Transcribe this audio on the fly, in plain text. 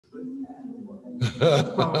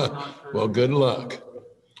Well, good luck.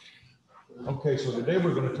 Okay, so today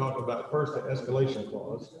we're going to talk about first the escalation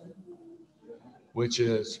clause, which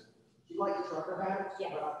is. Do you like trucker hats? Yeah.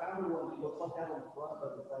 But I found one that looks like that on the front,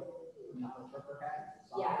 but it's like not a trucker hat.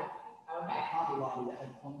 Yeah. Okay. Hobby Lobby that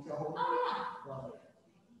had ponytail holders. Oh,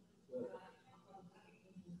 yeah.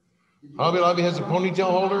 Hobby Lobby has a ponytail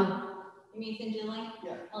holder? You mean Cindy Link?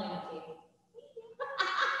 Yeah. Only not you.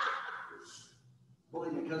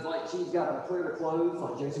 Believe me, because like she's got a clear to close,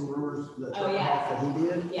 like Jason Brewer's the trucker yeah. hat that he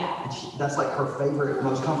did. Yeah. And that's like her favorite,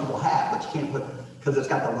 most comfortable hat, but you can't put, because it's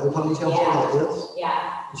got the low ponytail Yeah. holder like this.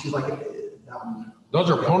 Yeah. And she's like, that one. Those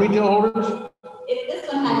are ponytail holders? This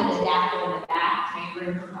one has an adapter in the back, make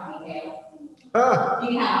room for ponytails. Ah, You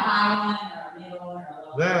can have a high one or a middle one or a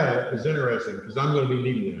low one. that is interesting because I'm going to be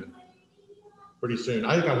needing that pretty soon.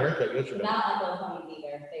 I got a haircut yesterday. Not like those ponies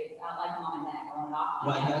either. They, I like them on the neck. I want it off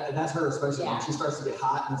my Right, neck. and that's her especially when Yeah. she starts to get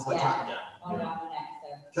hot and it's like, Yeah. I want it off my neck,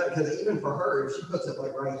 so. because even for her, if she puts it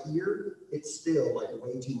like right here, it's still like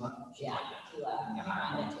way too much. Yeah, too low. Let me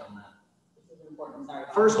find it. This is important, sorry.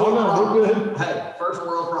 First Oh, world no, problem. they're good. Hey, first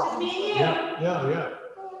world Just problem. me and you. Yeah.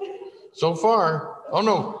 So far, oh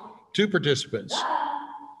no, 2 participants.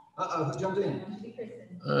 Uh-oh, who jumped in? Must be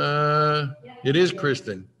Kristen. It is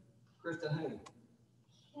Kristen. Kristen who?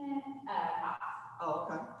 Cox. Oh,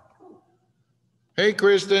 okay. Hey,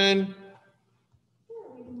 Kristen.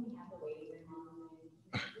 We didn't have the waiting room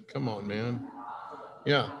on. Come on, man.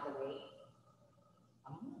 Yeah.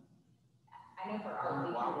 I know for our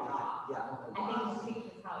we turned it off. Yeah. I think it's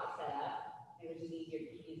because how it's set up. It was just easier to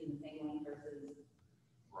keep using the same link versus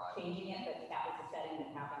changing it, but that was the setting that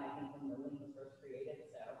happened, I think, when the link was first created,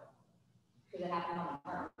 so. Because it happened on the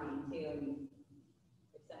front meeting too, and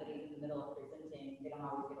if somebody's in the middle of presenting, they don't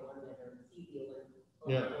always get alerted or see the alert.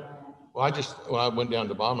 Yeah. Well, I went down to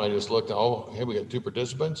the bottom, I just looked, oh, hey, we got 2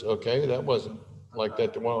 participants. Okay, that wasn't like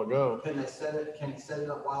that a while ago. Can you set it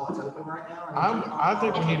up while it's open right now? I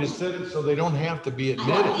think we need to set it so they don't have to be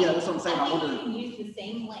admitted. Yeah, that's what I'm saying. I I think wonder. you can use the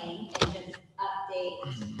same link and just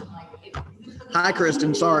update, like. Hi,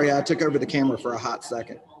 Kristen. Sorry, I took over the camera for a hot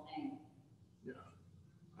second. Yeah.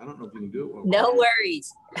 I don't know if you can do it. No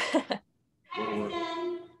worries. Hi,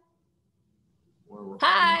 Kristen.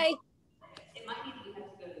 Hi. It might be that you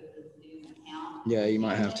have to go to the Zoom account. Yeah, you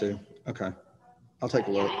might have to. Okay. I'll take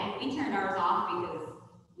a look. Yeah, we turned ours off because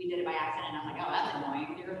we did it by accident. I was like, oh, that's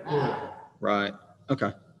annoying. Get rid of that. Yeah. Right.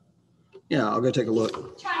 Okay. Yeah, I'll go take a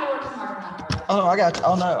look. Trying to work smarter, not harder. Oh, I got you.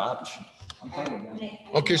 Oh, no. I'm fine with that.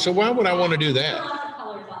 Okay, so why would I want to do There are that? lots of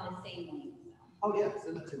colors on the same link. Oh, yeah.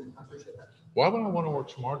 Send it to me. I appreciate that. Why would I want to work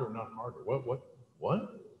smarter, not harder? What? Work smarter.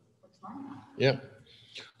 Yeah.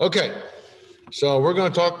 Okay. So we're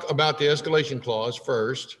going to talk about the escalation clause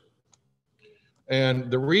first. And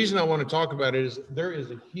the reason I want to talk about it is there is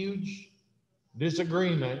a huge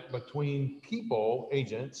disagreement between people,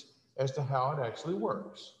 agents, as to how it actually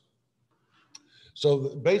works.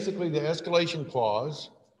 So basically the escalation clause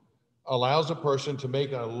allows a person to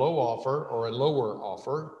make a low offer or a lower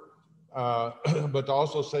offer, but to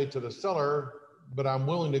also say to the seller, but I'm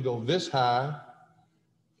willing to go this high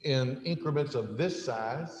in increments of this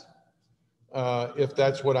size, if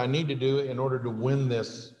that's what I need to do in order to win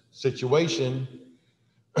this situation.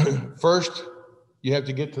 First, you have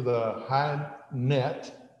to get to the high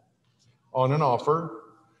net on an offer,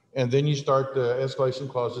 and then you start the escalation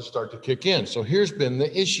clauses start to kick in. So here's been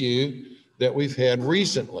the issue that we've had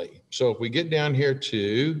recently. So if we get down here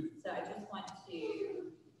to, So I just want to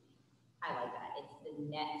highlight that. It's the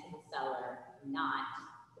net to the seller, not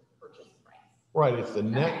the purchase price. right, it's the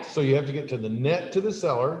net. So you have to get to the net to the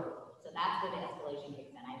seller. So that's where the escalation kicks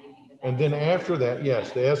in. I do think that. And then after that,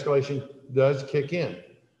 yes, the escalation does kick in.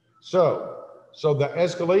 So the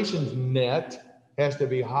escalation's net has to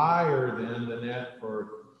be higher than the net for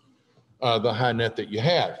the high net that you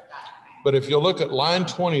have. But if you look at line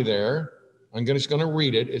 20 there, I'm just going to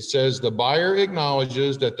read it. It says the buyer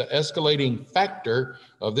acknowledges that the escalating factor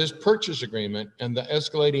of this purchase agreement and the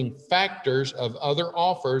escalating factors of other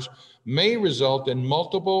offers may result in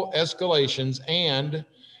multiple escalations and,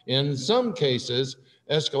 in some cases,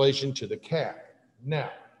 escalation to the cap.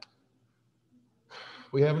 Now,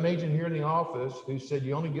 we have an agent here in the office who said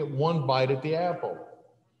you only get one bite at the apple,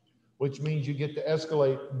 which means you get to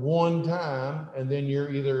escalate one time and then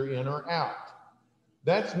you're either in or out.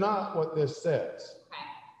 That's not what this says.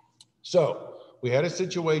 So we had a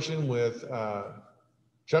situation with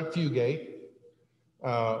Chuck Fugate.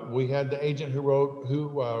 We had the agent who wrote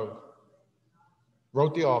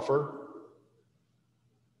the offer.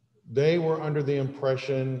 They were under the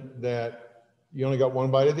impression that you only got one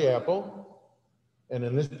bite of the apple. And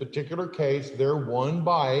in this particular case, their one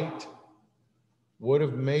bite would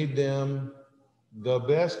have made them the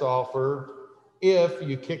best offer if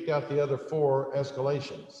you kicked out the other 4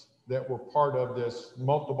 escalations that were part of this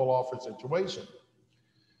multiple offer situation.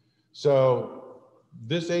 So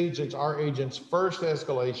our agent's first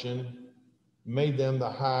escalation made them the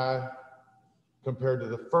high compared to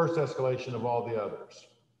the first escalation of all the others.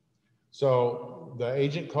 So the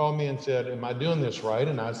agent called me and said, am I doing this right?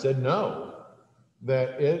 And I said, no,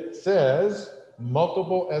 that it says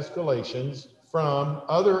multiple escalations from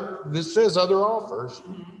this says other offers.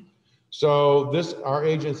 So our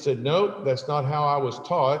agent said, nope, that's not how I was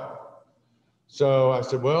taught. So I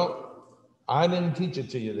said, well, I didn't teach it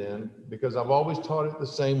to you then, because I've always taught it the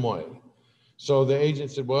same way. So the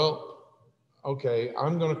agent said, well, okay,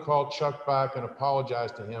 I'm going to call Chuck back and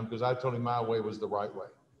apologize to him because I told him my way was the right way.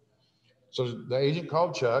 So the agent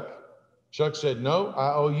called Chuck. Chuck said, no,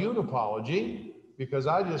 I owe you an apology because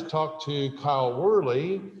I just talked to Kyle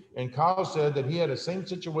Worley, and Kyle said that he had the same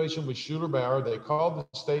situation with Schuler Bauer. They called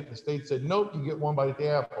the state said, nope, you get one bite at the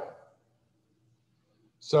apple.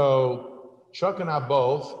 So Chuck and I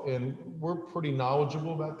both, and we're pretty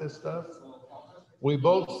knowledgeable about this stuff. We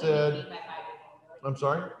both said, I'm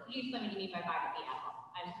sorry? You explain what you mean by bite at the apple.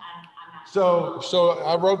 I'm not. So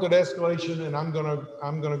I wrote that escalation, and I'm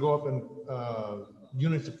gonna go up in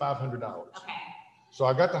units of $500. Okay. So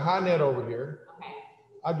I got the high net over here. Okay.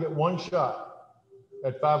 I get one shot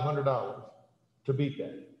at $500 to beat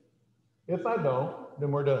that. If I don't,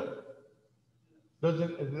 then we're done.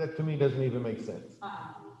 That to me doesn't even make sense.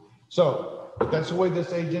 So that's the way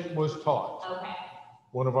this agent was taught. Okay.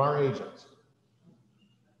 One of our agents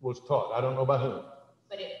was taught. I don't know by whom.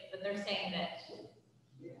 But they're saying that.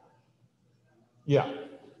 Yeah.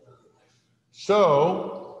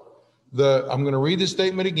 So I'm going to read the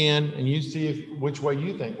statement again, and you see which way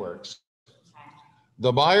you think works.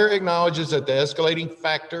 The buyer acknowledges that the escalating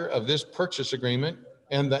factor of this purchase agreement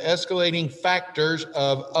and the escalating factors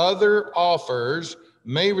of other offers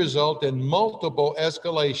may result in multiple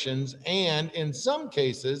escalations and, in some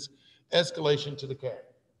cases, escalation to the cap.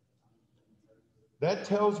 That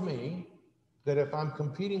tells me that if I'm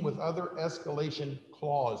competing with other escalation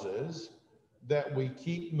clauses, that we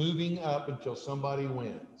keep moving up until somebody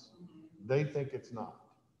wins. They think it's not.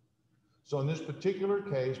 So in this particular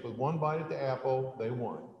case, with one bite at the apple, they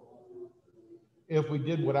won. If we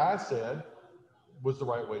did what I said was the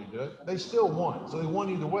right way to do it, they still won. So they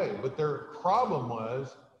won either way. But their problem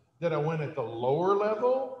was, did I win at the lower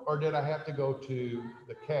level or did I have to go to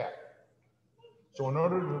the cap? So in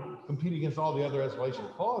order to compete against all the other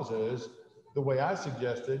escalation clauses, the way I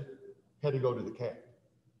suggested had to go to the cap.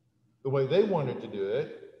 The way they wanted to do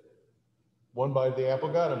it, one bite of the apple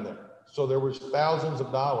got them there. So there was thousands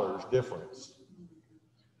of dollars difference.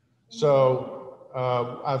 So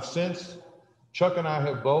Chuck and I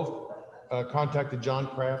have both contacted John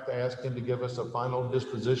Kraft to ask him to give us a final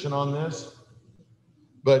disposition on this.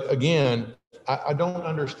 But again, I don't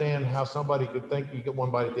understand how somebody could think you get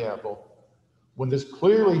one bite at the apple when this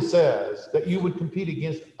clearly says that you would compete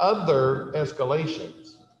against other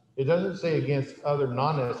escalations. It doesn't say against other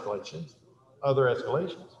non-escalations, other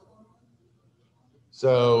escalations.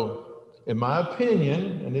 So in my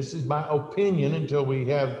opinion, and this is my opinion until we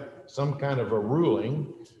have some kind of a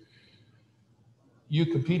ruling, you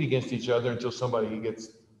compete against each other until somebody gets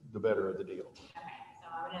the better of the deal. Okay, so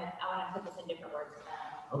I want to put this in different words.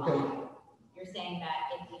 Okay. You're saying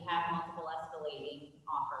that if we have multiple escalating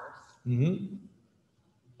offers,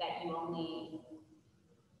 that you only.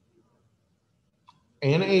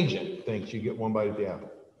 An agent thinks you get one bite at the apple.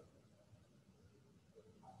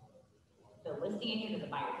 The listing agent or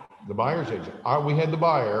the buyer? The buyer's agent. We had the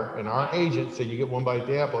buyer, and our agent said you get one bite at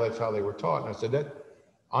the apple. That's how they were taught. And I said, that,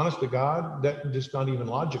 honest to God, that's just not even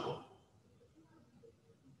logical.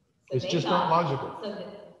 So it's just not logical. So I'm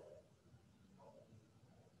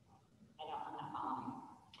not following.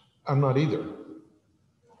 I'm not either.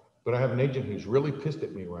 But I have an agent who's really pissed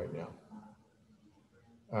at me right now.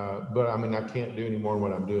 But I mean, I can't do any more than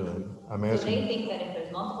what I'm doing. I'm asking. So they think that if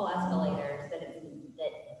there's multiple escalators, that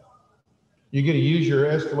you get to use your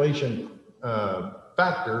escalation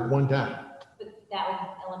factor one time. But that would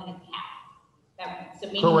eliminate the cap. So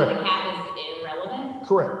meaning Correct. The cap is irrelevant?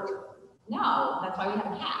 Correct. No, that's why we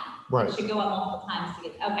have a cap. Right. It should go up multiple times to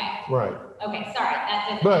get, okay. Right. Okay, sorry,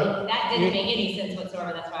 that didn't make any sense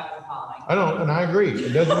whatsoever, that's why I wasn't following. I don't, and I agree.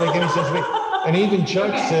 It doesn't make any sense to me. And even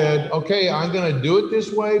Chuck said, okay, I'm going to do it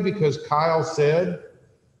this way because Kyle said,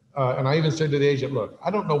 and I even said to the agent, look, I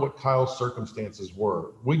don't know what Kyle's circumstances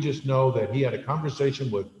were. We just know that he had a conversation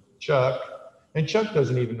with Chuck, and Chuck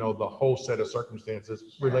doesn't even know the whole set of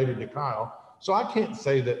circumstances related to Kyle. So I can't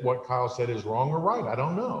say that what Kyle said is wrong or right. I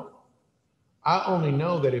don't know. I only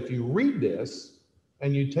know that if you read this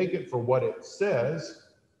and you take it for what it says,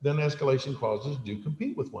 then escalation clauses do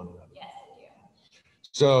compete with one another. Yes, they do.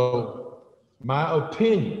 So my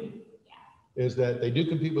opinion is that they do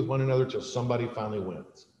compete with one another till somebody finally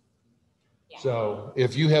wins. Yeah. So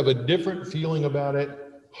if you have a different feeling about it,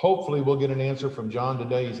 hopefully we'll get an answer from John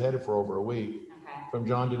today. He's had it for over a week. Okay. From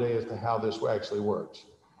John today as to how this actually works.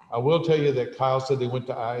 I will tell you that Kyle said they went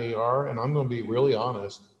to IAR, and I'm going to be really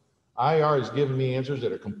honest. IAR has given me answers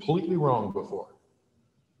that are completely wrong before.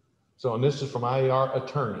 So, and this is from IAR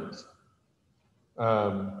attorneys.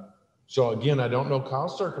 So again, I don't know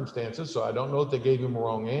Kyle's circumstances, so I don't know if they gave him a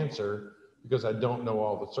wrong answer because I don't know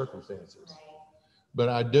all the circumstances. Right. But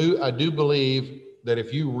I do believe that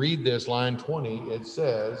if you read this line 20, it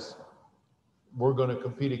says we're going to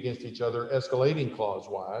compete against each other escalating clause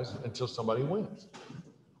wise until somebody wins.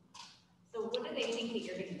 So what do they think that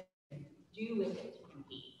you're going to do with it to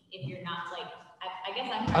compete? If you're not like, I guess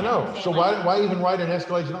I'm. I know. So why even write an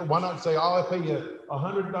escalation? Why not say, oh, I'll pay you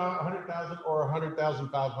 100,000 or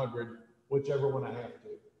 100,500, whichever one I have to.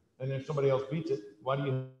 And if somebody else beats it, why is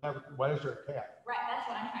there a cap? Right, that's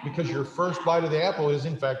what I'm trying to Because your first bite of the apple is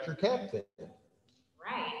in fact your cap thing.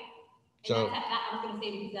 Right. And So that, I was going to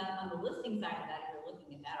say, because on the listing side of that, if you're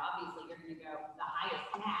looking at that, obviously you're going to go the highest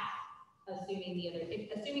cap,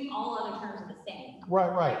 assuming all other terms are the same.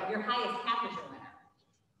 right. Your highest cap is your winner.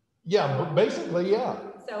 Yeah, but basically, yeah.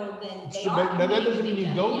 So then they So are. that doesn't mean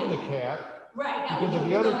you go to the cap. Right. No, Because of the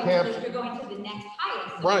you're other going caps. you're going to the next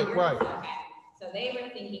highest. So Right, you're- right. Okay. So they were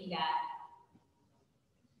thinking that.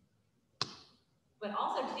 But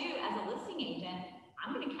also too, as a listing agent,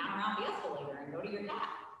 I'm going to counter out the escalator and go to your cap.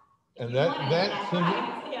 If And you want it, that that's to me,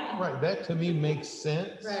 right. Yeah. right, that to me makes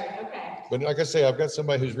sense. Right, okay. But like I say, I've got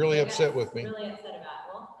somebody who's really They upset got with me Really upset about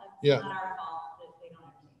it. Well, that's Yeah. not our fault that they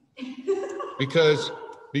don't understand.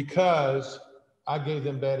 because I gave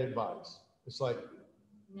them bad advice. It's like,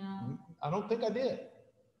 No. I don't think I did.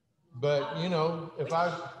 But you know, if Which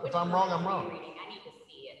I'm wrong, I'm version were you wrong. reading? I need to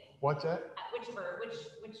see it. What's that? Which paragraph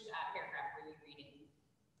were you reading?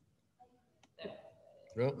 The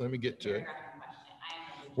Well, let me get to it. paragraph in question.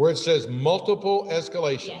 I am. Where it says multiple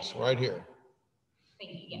escalations, Yes. right here.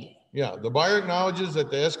 Thank you. Yes. Yeah, the buyer acknowledges that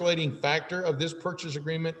the escalating factor of this purchase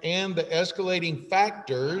agreement and the escalating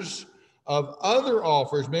factors of other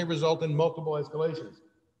offers may result in multiple escalations.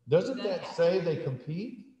 Doesn't that say they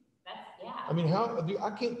compete? That's, yeah. I mean, I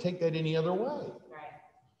can't take that any other way. Right.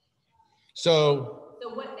 So,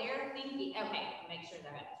 So what they're thinking, okay, make sure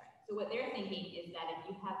that that's right. So what they're thinking is that if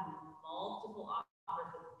you have multiple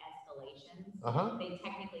offers with escalations, they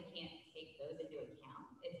technically can't take those into account.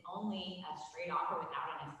 It's only a straight offer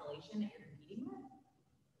without an escalation that you're competing with.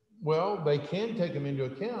 well, they can take them into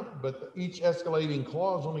account, but each escalating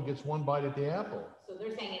clause only gets one bite at the apple. So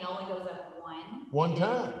they're saying it only goes up One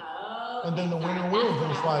time. Oh. And then the winner sorry, wins, that's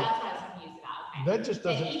and it's what I- like, That's what I was confused about. Okay. that just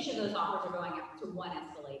And doesn't, each of those offers are going up to one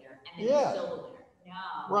escalator, and then Yeah. it's still the winner. No.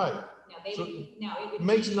 right, No, they So, would, no, it would.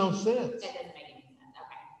 makes be- no sense. That doesn't make any sense.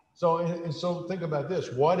 Okay. So, and so think about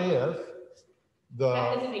this. What if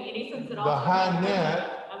That doesn't make any sense at all. the high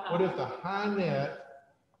net, Okay. what if the high net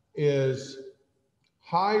is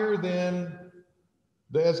higher than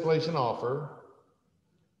the escalation offer?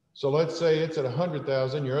 So let's say it's at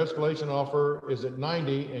 100,000, your escalation offer is at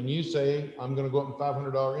 90, and you say, I'm gonna go up in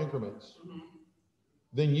 $500 increments. Mhm.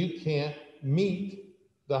 Then you can't meet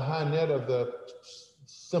the high net of the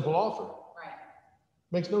simple offer. Right.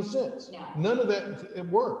 Makes no sense. No. None of that, it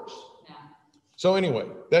works. No. So anyway,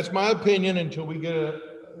 that's my opinion until we get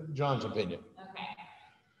John's opinion. Okay.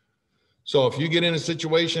 So if you get in a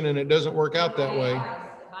situation and it doesn't work out that way, If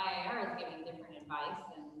IAR is giving different advice,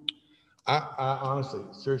 then. I honestly,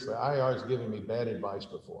 seriously, IAR has given me bad advice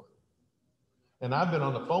before. And I've been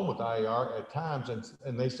on the phone with IAR at times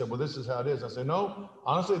and they said, well, this is how it is. I said, no,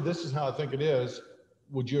 honestly, this is how I think it is.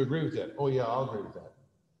 Would you agree with that? Oh yeah, I'll agree with that.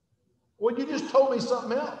 Well, you just told me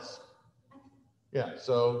something else. Yeah,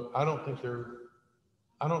 so I don't think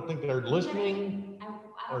they're listening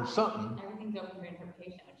or something. Everything's open for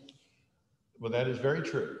interpretation, which is Well, that is very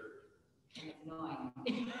true.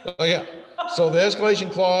 annoying. Oh, yeah. So the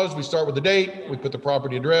escalation clause, we start with the date, we put the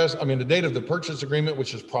property address, the date of the purchase agreement,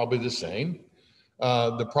 which is probably the same,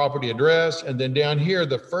 the property address, and then down here,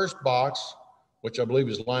 the first box, which I believe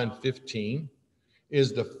is line 15,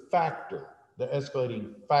 is the factor, the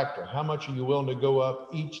escalating factor. How much are you willing to go up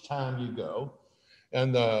each time you go?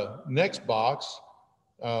 And the next box,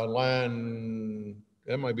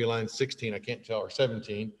 that might be line 16, I can't tell, or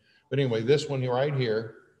 17. But anyway, this one right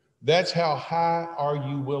here, that's how high are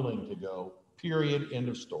you willing to go, period, end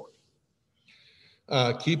of story.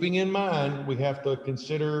 Keeping in mind, we have to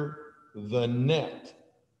consider the net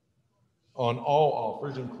on all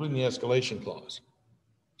offers, including the escalation clause.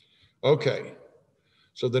 Okay,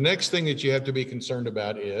 so the next thing that you have to be concerned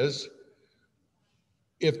about is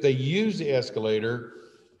if they use the escalator,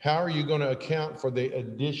 how are you going to account for the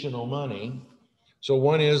additional money? So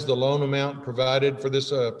one is the loan amount provided for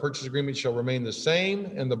this purchase agreement shall remain the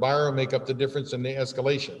same, and the buyer will make up the difference in the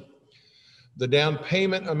escalation. The down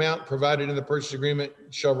payment amount provided in the purchase agreement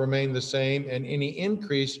shall remain the same, and any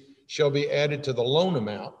increase shall be added to the loan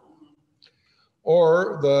amount.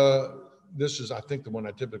 Or this is, I think, the one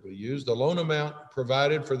I typically use. The loan amount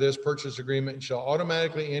provided for this purchase agreement shall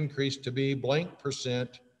automatically increase to be blank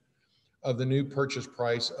percent of the new purchase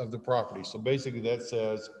price of the property. So basically that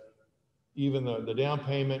says even the down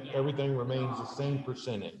payment, everything remains the same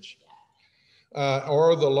percentage.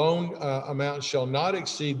 Or the loan amount shall not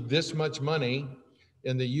exceed this much money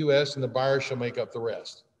in the US, and the buyer shall make up the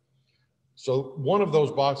rest. So one of those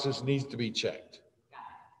boxes needs to be checked.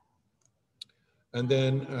 And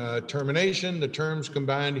then termination, the terms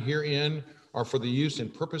combined herein are for the use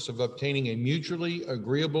and purpose of obtaining a mutually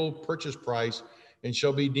agreeable purchase price and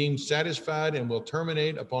shall be deemed satisfied and will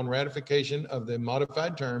terminate upon ratification of the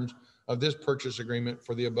modified terms of this purchase agreement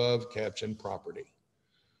for the above captioned property.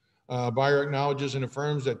 Buyer acknowledges and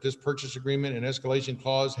affirms that this purchase agreement and escalation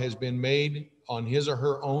clause has been made on his or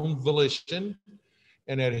her own volition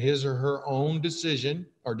and at his or her own decision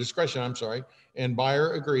or discretion, and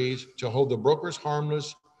buyer agrees to hold the brokers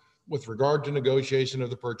harmless with regard to negotiation of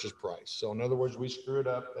the purchase price. So in other words, we screw it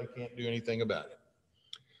up, they can't do anything about it.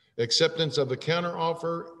 Acceptance of the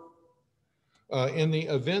counteroffer. In the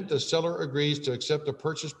event the seller agrees to accept the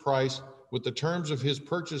purchase price with the terms of his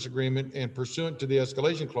purchase agreement and pursuant to the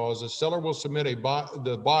escalation clause, the seller will submit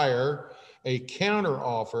the buyer a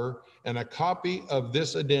counteroffer and a copy of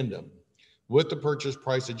this addendum with the purchase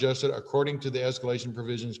price adjusted according to the escalation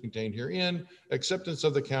provisions contained herein. Acceptance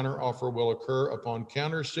of the counteroffer will occur upon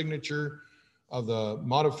counter signature of the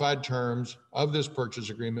modified terms of this purchase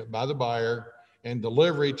agreement by the buyer and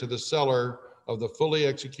delivery to the seller of the fully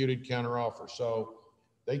executed counteroffer. So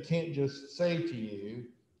they can't just say to you,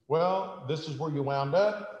 well, this is where you wound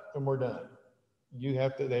up and we're done. They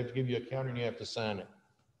have to give you a counter and you have to sign it.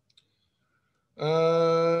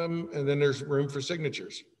 And then there's room for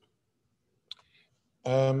signatures.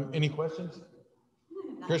 Any questions?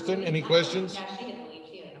 Kristen, any questions? No, she had to leave.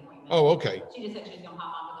 She had an appointment. Oh, okay. She just said she was going to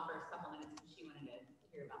hop on for the first couple minutes because she wanted to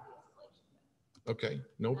hear about the escalation. Okay,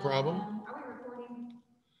 no problem. Are we recording?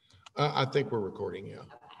 I think we're recording, yeah. Okay.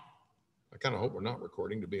 I kind of hope we're not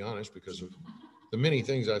recording, to be honest, because of the many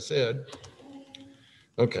things I said.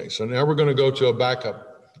 Okay, so now we're going to go to a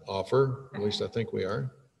backup offer. At least I think we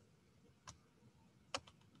are.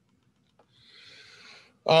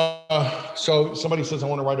 So somebody says, I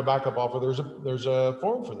want to write a backup offer. There's a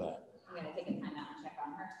form for that. I'm going to take a time out and check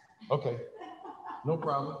on her. Okay, no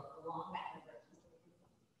problem. Long back.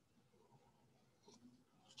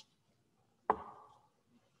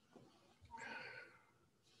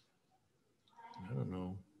 I don't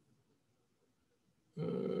know.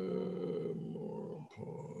 More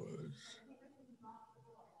pause.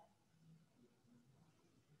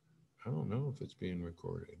 I don't know if it's being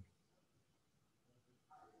recorded.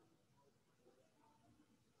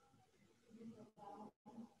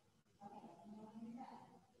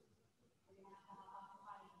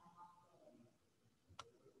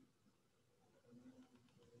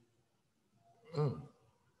 Oh.